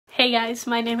Hey guys,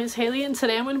 my name is Haley and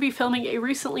today I'm going to be filming a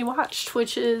recently watched,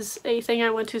 which is a thing I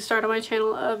want to start on my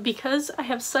channel because I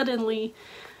have suddenly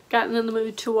gotten in the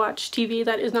mood to watch TV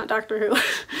that is not Doctor Who,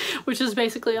 which is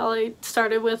basically all I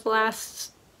started with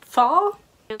last fall.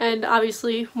 And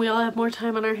obviously we all have more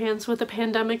time on our hands with the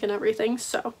pandemic and everything,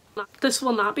 so this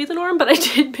will not be the norm, but I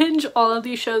did binge all of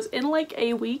these shows in like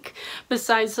a week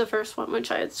besides the first one, which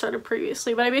I had started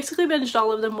previously. But I basically binged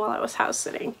all of them while I was house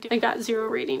sitting. I got 0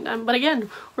 reading done, but again,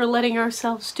 we're letting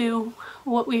ourselves do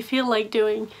what we feel like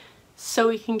doing so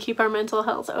we can keep our mental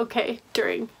health okay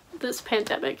during this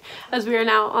pandemic, as we are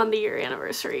now on the year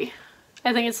anniversary.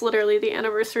 I think it's literally the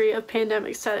anniversary of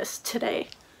pandemic status today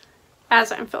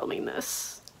as I'm filming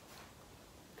this.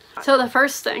 So the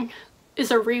first thing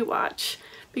is a rewatch,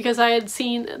 because I had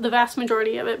seen the vast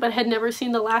majority of it but had never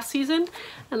seen the last season,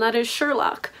 and that is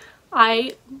Sherlock.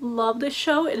 I love this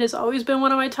show. It has always been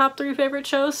one of my top 3 favorite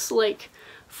shows, like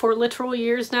for literal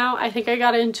years now. I think I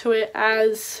got into it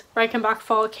as Reichenbach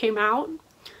Fall came out,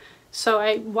 so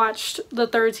I watched the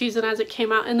 3rd season as it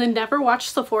came out and then never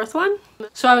watched the 4th one.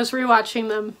 So I was rewatching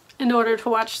them in order to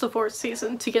watch the 4th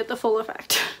season to get the full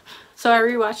effect. So I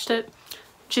rewatched it.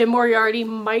 Jim Moriarty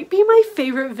might be my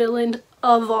favorite villain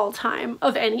of all time,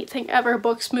 of anything ever,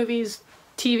 books, movies,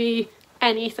 TV,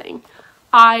 anything.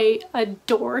 I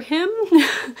adore him.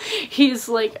 He's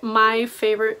like my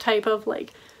favorite type of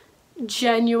like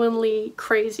genuinely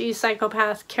crazy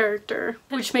psychopath character,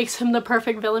 which makes him the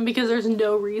perfect villain because there's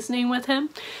no reasoning with him.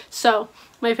 So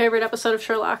my favorite episode of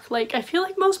Sherlock, like I feel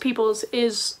like most people's,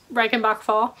 is Reichenbach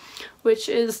Fall, which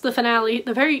is the finale,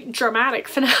 the very dramatic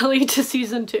finale to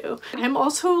season 2. I'm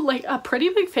also like a pretty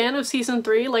big fan of season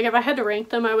 3. Like if I had to rank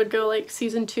them, I would go like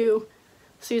season 2,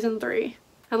 season 3,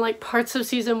 and like parts of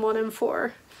season 1 and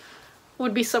 4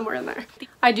 would be somewhere in there.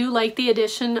 I do like the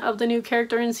addition of the new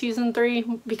character in season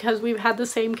 3 because we've had the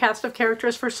same cast of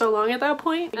characters for so long at that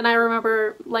point, and I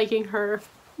remember liking her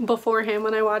beforehand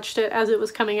when I watched it as it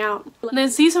was coming out. And then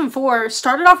season 4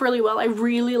 started off really well. I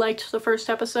really liked the first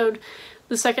episode.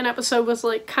 The second episode was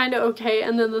like kind of okay,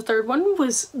 and then the third one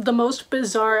was the most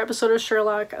bizarre episode of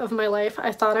Sherlock of my life.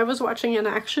 I thought I was watching an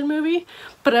action movie,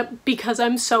 but because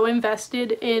I'm so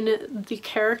invested in the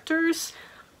characters,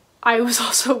 I was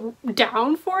also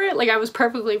down for it. Like I was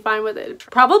perfectly fine with it.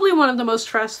 Probably one of the most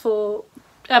stressful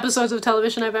episodes of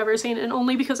television I've ever seen, and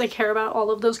only because I care about all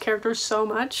of those characters so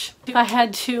much. If I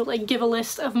had to like give a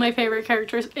list of my favorite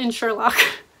characters in Sherlock,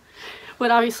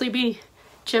 would obviously be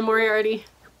Jim Moriarty,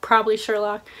 probably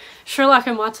Sherlock. Sherlock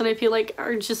and Watson I feel like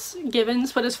are just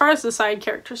givens, but as far as the side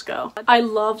characters go, I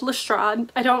love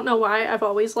Lestrade. I don't know why, I've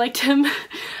always liked him.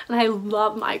 And I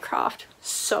love Mycroft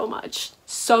so much.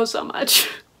 So much.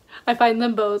 I find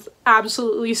them both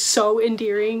absolutely so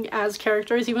endearing as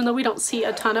characters, even though we don't see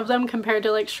a ton of them compared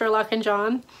to like Sherlock and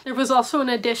John. There was also an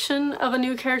addition of a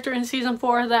new character in season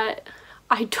 4 that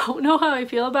I don't know how I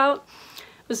feel about.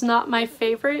 It was not my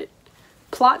favorite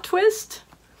plot twist,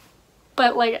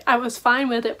 but like I was fine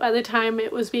with it by the time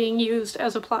it was being used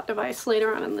as a plot device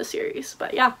later on in the series.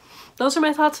 But yeah, those are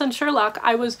my thoughts on Sherlock.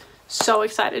 I was so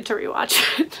excited to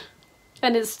rewatch it.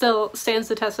 And it still stands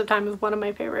the test of time as one of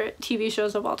my favorite TV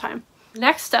shows of all time.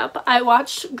 Next up, I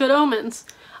watched Good Omens.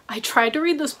 I tried to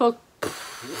read this book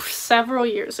several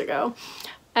years ago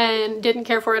and didn't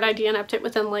care for it. I DNF'd it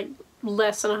within like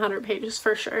less than 100 pages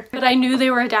for sure. But I knew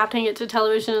they were adapting it to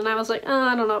television and I was like, oh,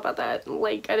 I don't know about that.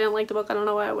 Like, I didn't like the book. I don't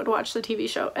know why I would watch the TV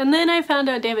show. And then I found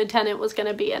out David Tennant was going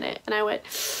to be in it. And I went,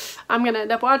 I'm going to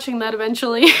end up watching that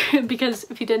eventually. Because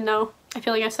if you didn't know, I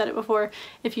feel like I've said it before,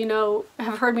 if you know,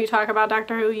 have heard me talk about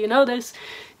Doctor Who, you know this.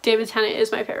 David Tennant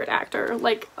is my favorite actor,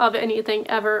 like of anything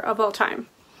ever of all time.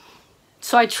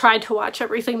 So I tried to watch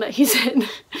everything that he's in,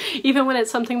 even when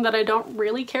it's something that I don't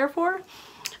really care for.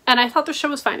 And I thought the show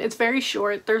was fine. It's very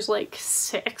short. There's like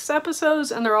 6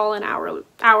 episodes and they're all an hour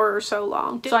or so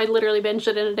long. So I literally binged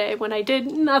it in a day when I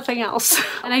did nothing else.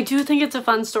 And I do think it's a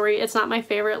fun story. It's not my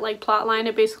favorite like plot line.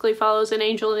 It basically follows an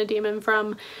angel and a demon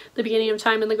from the beginning of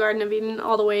time in the Garden of Eden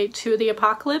all the way to the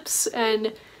apocalypse.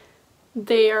 And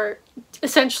they are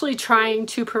essentially trying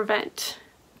to prevent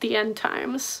the end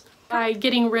times by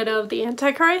getting rid of the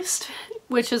Antichrist,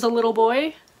 which is a little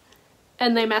boy.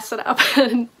 And they mess it up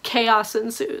and chaos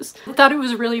ensues. I thought it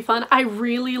was really fun. I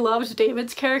really loved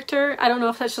David's character. I don't know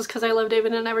if that's just because I love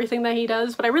David and everything that he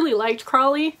does, but I really liked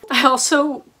Crawley. I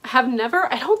also have never,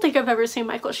 I don't think I've ever seen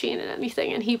Michael Sheen in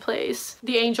anything, and he plays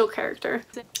the angel character.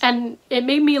 And it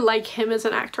made me like him as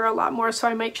an actor a lot more, so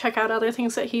I might check out other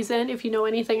things that he's in. If you know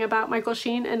anything about Michael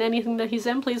Sheen and anything that he's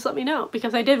in, please let me know,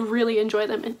 because I did really enjoy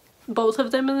them, both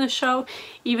of them in the show,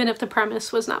 even if the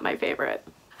premise was not my favorite.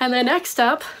 And then next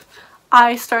up,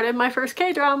 I started my first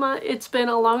K-drama. It's been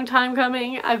a long time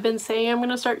coming. I've been saying I'm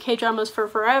gonna start K-dramas for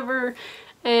forever,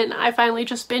 and I finally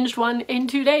just binged one in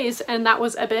 2 days, and that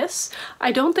was Abyss.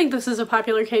 I don't think this is a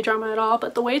popular K-drama at all,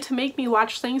 but the way to make me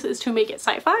watch things is to make it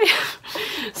sci-fi.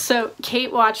 So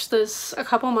Kate watched this a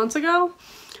couple months ago,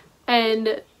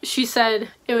 and she said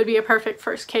it would be a perfect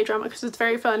first K-drama because it's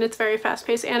very fun, it's very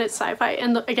fast-paced, and it's sci-fi.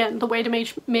 And again, the way to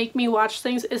make me watch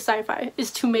things is sci-fi,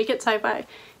 is to make it sci-fi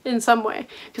in some way,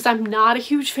 because I'm not a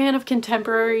huge fan of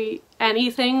contemporary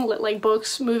anything, like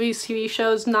books, movies, TV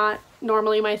shows, not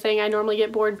normally my thing. I normally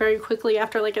get bored very quickly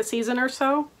after like a season or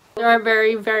so. There are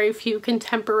very, very few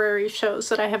contemporary shows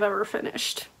that I have ever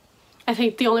finished. I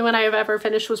think the only one I have ever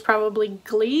finished was probably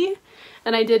Glee,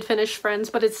 and I did finish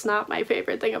Friends, but it's not my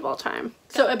favorite thing of all time.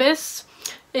 So Abyss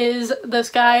is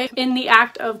this guy in the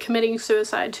act of committing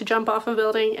suicide to jump off a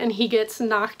building, and he gets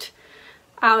knocked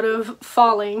out of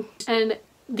falling, and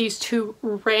these two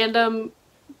random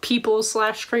people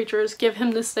slash creatures give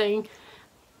him this thing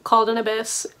called an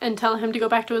abyss and tell him to go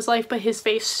back to his life, but his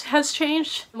face has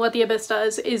changed. What the abyss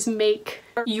does is make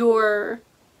your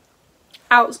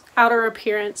outer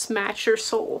appearance match your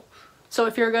soul. So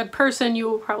if you're a good person, you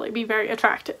will probably be very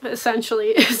attractive, essentially,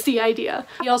 is the idea.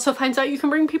 He also finds out you can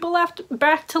bring people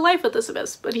back to life with this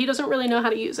abyss, but he doesn't really know how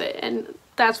to use it, and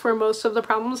that's where most of the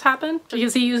problems happen,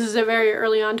 because he uses it very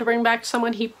early on to bring back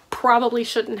someone he probably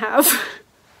shouldn't have.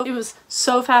 It was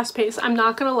so fast-paced, I'm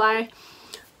not gonna lie.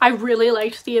 I really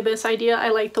liked the abyss idea, I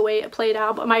liked the way it played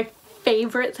out, but my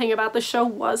favorite thing about the show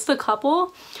was the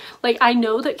couple. Like, I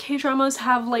know that K-dramas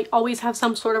have always have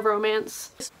some sort of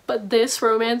romance, but this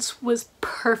romance was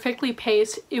perfectly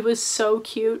paced. It was so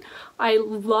cute. I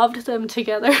loved them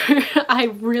together.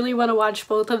 I really want to watch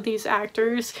both of these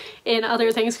actors in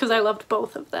other things because I loved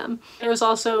both of them. There was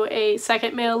also a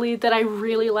second male lead that I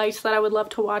really liked that I would love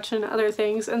to watch in other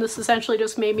things, and this essentially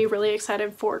just made me really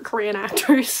excited for Korean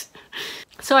actors.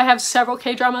 So I have several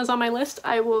K-dramas on my list.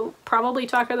 I will probably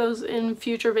talk about those in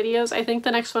future videos. I think the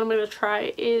next one I'm going to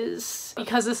try is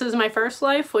Because This Is My First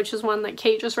Life, which is one that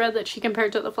Kate just read that she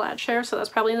compared to The Flat Share, so that's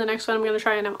probably the next one I'm going to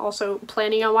try, and I'm also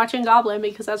planning on watching Goblin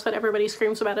because that's what everybody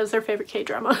screams about as their favorite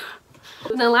K-drama.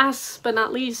 And then last but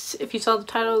not least, if you saw the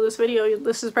title of this video,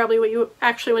 this is probably what you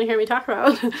actually want to hear me talk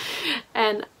about.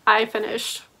 And I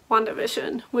finished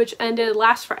Wandavision, which ended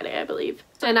last Friday, I believe.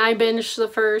 And I binged the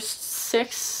first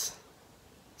six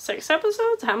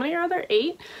episodes? How many are there?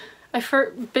 8? I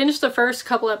binged the first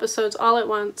couple episodes all at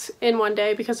once in one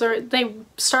day because they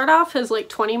start off as like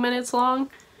 20 minutes long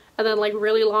and then like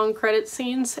really long credit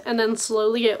scenes and then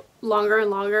slowly get longer and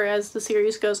longer as the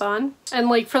series goes on. And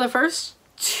like for the first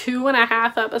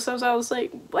 2.5 episodes I was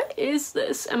like, what is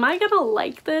this? Am I gonna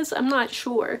like this? I'm not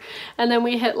sure. And then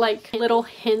we hit like little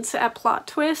hints at plot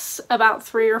twists about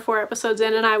 3 or 4 episodes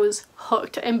in, and I was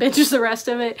hooked and binged the rest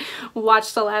of it.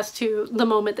 Watched the last 2 the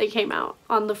moment they came out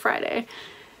on the Friday.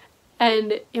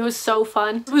 And it was so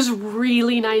fun. It was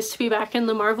really nice to be back in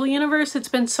the Marvel universe. It's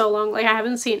been so long. Like, I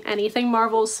haven't seen anything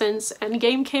Marvel since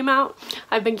Endgame came out.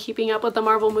 I've been keeping up with the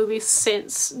Marvel movies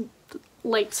since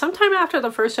like sometime after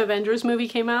the first Avengers movie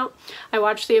came out. I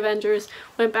watched the Avengers,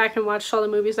 went back and watched all the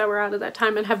movies that were out at that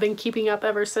time, and have been keeping up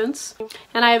ever since.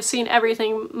 And I have seen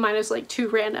everything minus like 2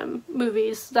 random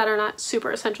movies that are not super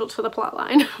essential to the plot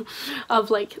line of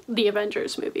like the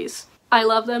Avengers movies. I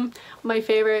love them. My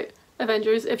favorite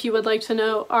Avengers, if you would like to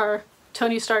know, are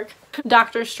Tony Stark,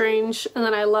 Doctor Strange, and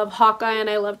then I love Hawkeye and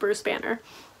I love Bruce Banner.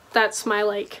 That's my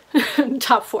like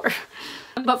top 4.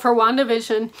 But for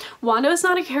WandaVision, Wanda is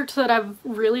not a character that I've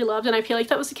really loved, and I feel like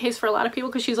that was the case for a lot of people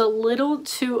because she's a little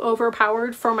too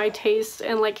overpowered for my taste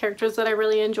and like characters that I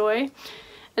really enjoy.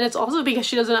 And it's also because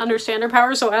she doesn't understand her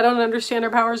powers, so I don't understand her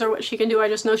powers or what she can do. I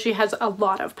just know she has a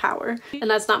lot of power. And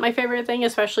that's not my favorite thing,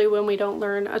 especially when we don't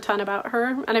learn a ton about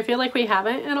her. And I feel like we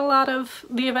haven't in a lot of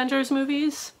the Avengers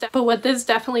movies. But what this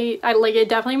definitely, it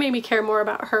definitely made me care more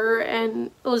about her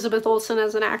and Elizabeth Olsen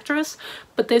as an actress.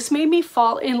 But this made me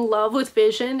fall in love with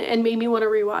Vision and made me want to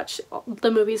rewatch the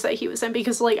movies that he was in,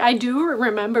 because like I do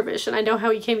remember Vision. I know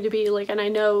how he came to be, like, and I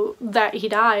know that he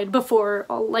died before,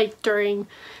 like during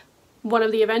one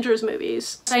of the Avengers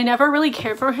movies. I never really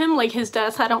cared for him. Like, his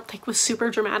death I don't think was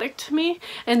super dramatic to me,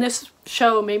 and this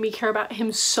show made me care about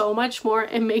him so much more.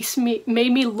 It made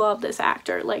me love this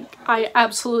actor. Like, I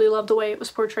absolutely love the way it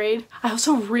was portrayed. I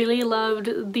also really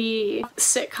loved the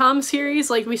sitcom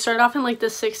series. Like, we started off in like the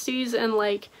 60s and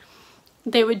like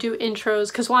they would do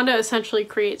intros because Wanda essentially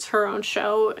creates her own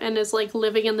show and is like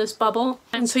living in this bubble,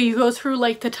 and so you go through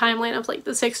like the timeline of like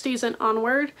the 60s and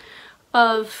onward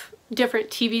of different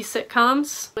TV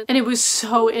sitcoms, and it was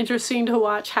so interesting to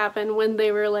watch happen when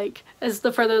they were like, as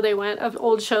the further they went, of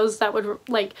old shows that would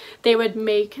like, they would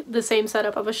make the same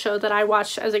setup of a show that I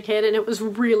watched as a kid, and it was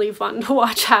really fun to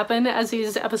watch happen as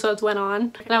these episodes went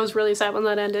on. And I was really sad when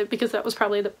that ended because that was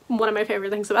probably one of my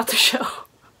favorite things about the show.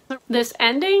 This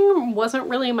ending wasn't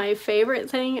really my favorite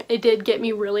thing. It did get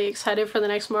me really excited for the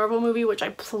next Marvel movie, which I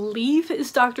believe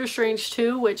is Doctor Strange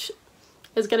 2, which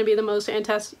is going to be the most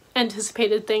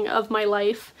anticipated thing of my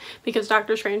life, because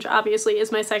Doctor Strange obviously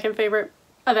is my second favorite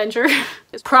Avenger.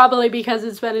 It's probably because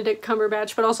it's Benedict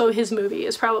Cumberbatch, but also his movie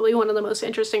is probably one of the most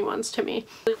interesting ones to me.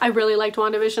 I really liked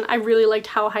Wandavision. I really liked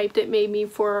how hyped it made me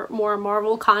for more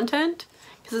Marvel content,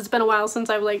 because it's been a while since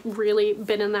I've like really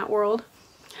been in that world.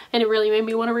 And it really made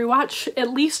me want to rewatch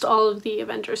at least all of the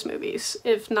Avengers movies,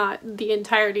 if not the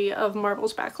entirety of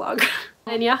Marvel's backlog.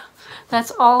 And yeah,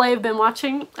 that's all I've been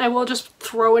watching. I will just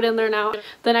throw it in there now.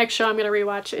 The next show I'm going to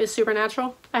rewatch is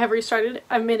Supernatural. I have restarted.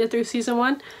 I've made it through season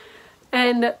 1.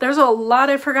 And there's a lot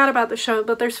I forgot about the show,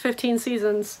 but there's 15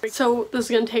 seasons. So this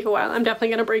is going to take a while. I'm definitely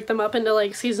going to break them up into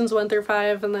like seasons 1 through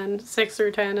 5, and then 6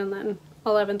 through 10, and then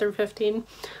 11 through 15.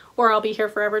 Or I'll be here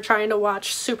forever trying to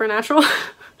watch Supernatural.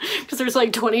 Because there's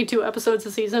like 22 episodes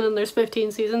a season and there's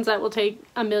 15 seasons. That will take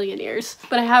a million years.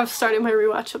 But I have started my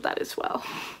rewatch of that as well.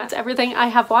 That's everything I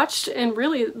have watched in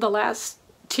really the last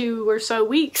 2 or so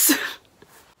weeks.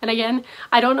 And again,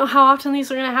 I don't know how often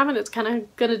these are going to happen. It's kind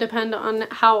of going to depend on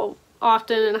how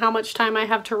often and how much time I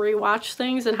have to rewatch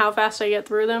things and how fast I get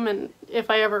through them and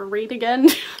if I ever read again.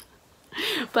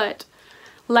 But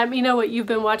let me know what you've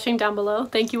been watching down below.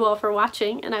 Thank you all for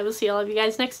watching, and I will see all of you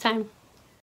guys next time.